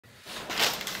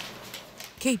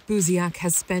Kate Buziak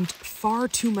has spent far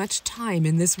too much time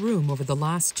in this room over the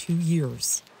last 2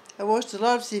 years. I watched a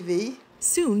lot of TV.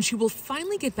 Soon, she will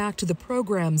finally get back to the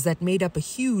programs that made up a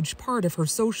huge part of her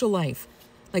social life,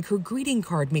 like her greeting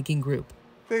card making group.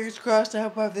 Fingers crossed, I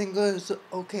hope everything goes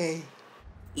okay.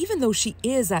 Even though she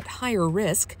is at higher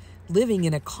risk, living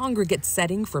in a congregate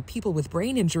setting for people with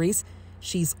brain injuries,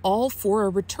 she's all for a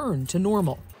return to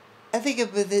normal. I think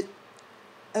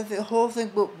the whole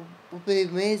thing will be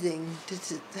amazing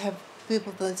to have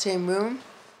people in the same room.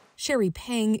 Sherry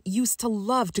Pang used to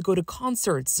love to go to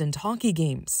concerts and hockey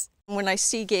games. When I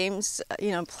see games,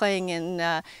 playing in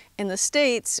the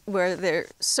States where there are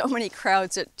so many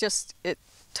crowds, it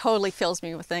totally fills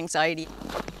me with anxiety.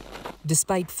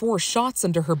 Despite 4 shots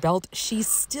under her belt, she's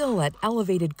still at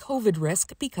elevated COVID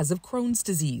risk because of Crohn's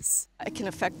disease. It can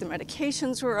affect the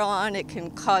medications we're on. It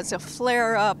can cause a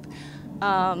flare-up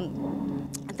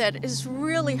that is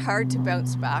really hard to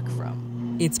bounce back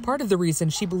from. It's part of the reason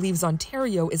she believes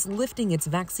Ontario is lifting its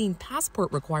vaccine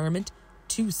passport requirement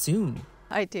too soon.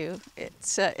 I do.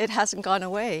 It hasn't gone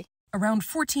away. Around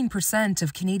 14%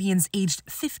 of Canadians aged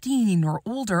 15 or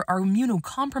older are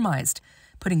immunocompromised,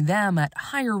 putting them at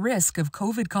higher risk of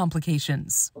COVID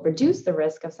complications. Reduce the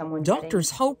risk of someone.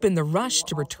 Doctors hope in the rush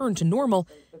to return to normal,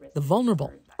 the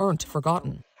vulnerable aren't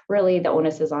forgotten. Really, the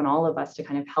onus is on all of us to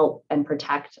kind of help and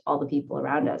protect all the people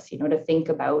around us, to think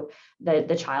about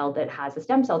the child that has a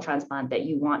stem cell transplant that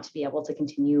you want to be able to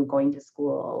continue going to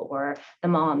school, or the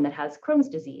mom that has Crohn's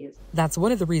disease. That's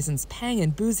one of the reasons Pang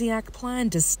and Buziak plan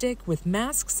to stick with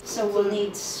masks, so we'll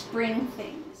need spring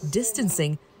things,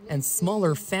 distancing, and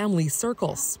smaller family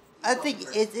circles. I think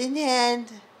it's in hand,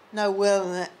 not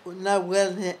well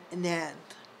in hand.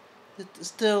 There's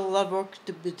still a lot of work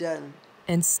to be done.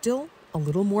 And still a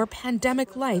little more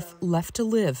pandemic life left to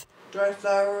live. Dry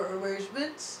flower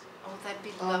arrangements. Oh, that'd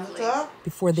be lovely.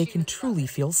 Before they can truly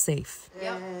feel safe.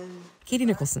 Yep. Katie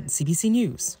Nicholson, CBC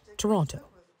News, Toronto.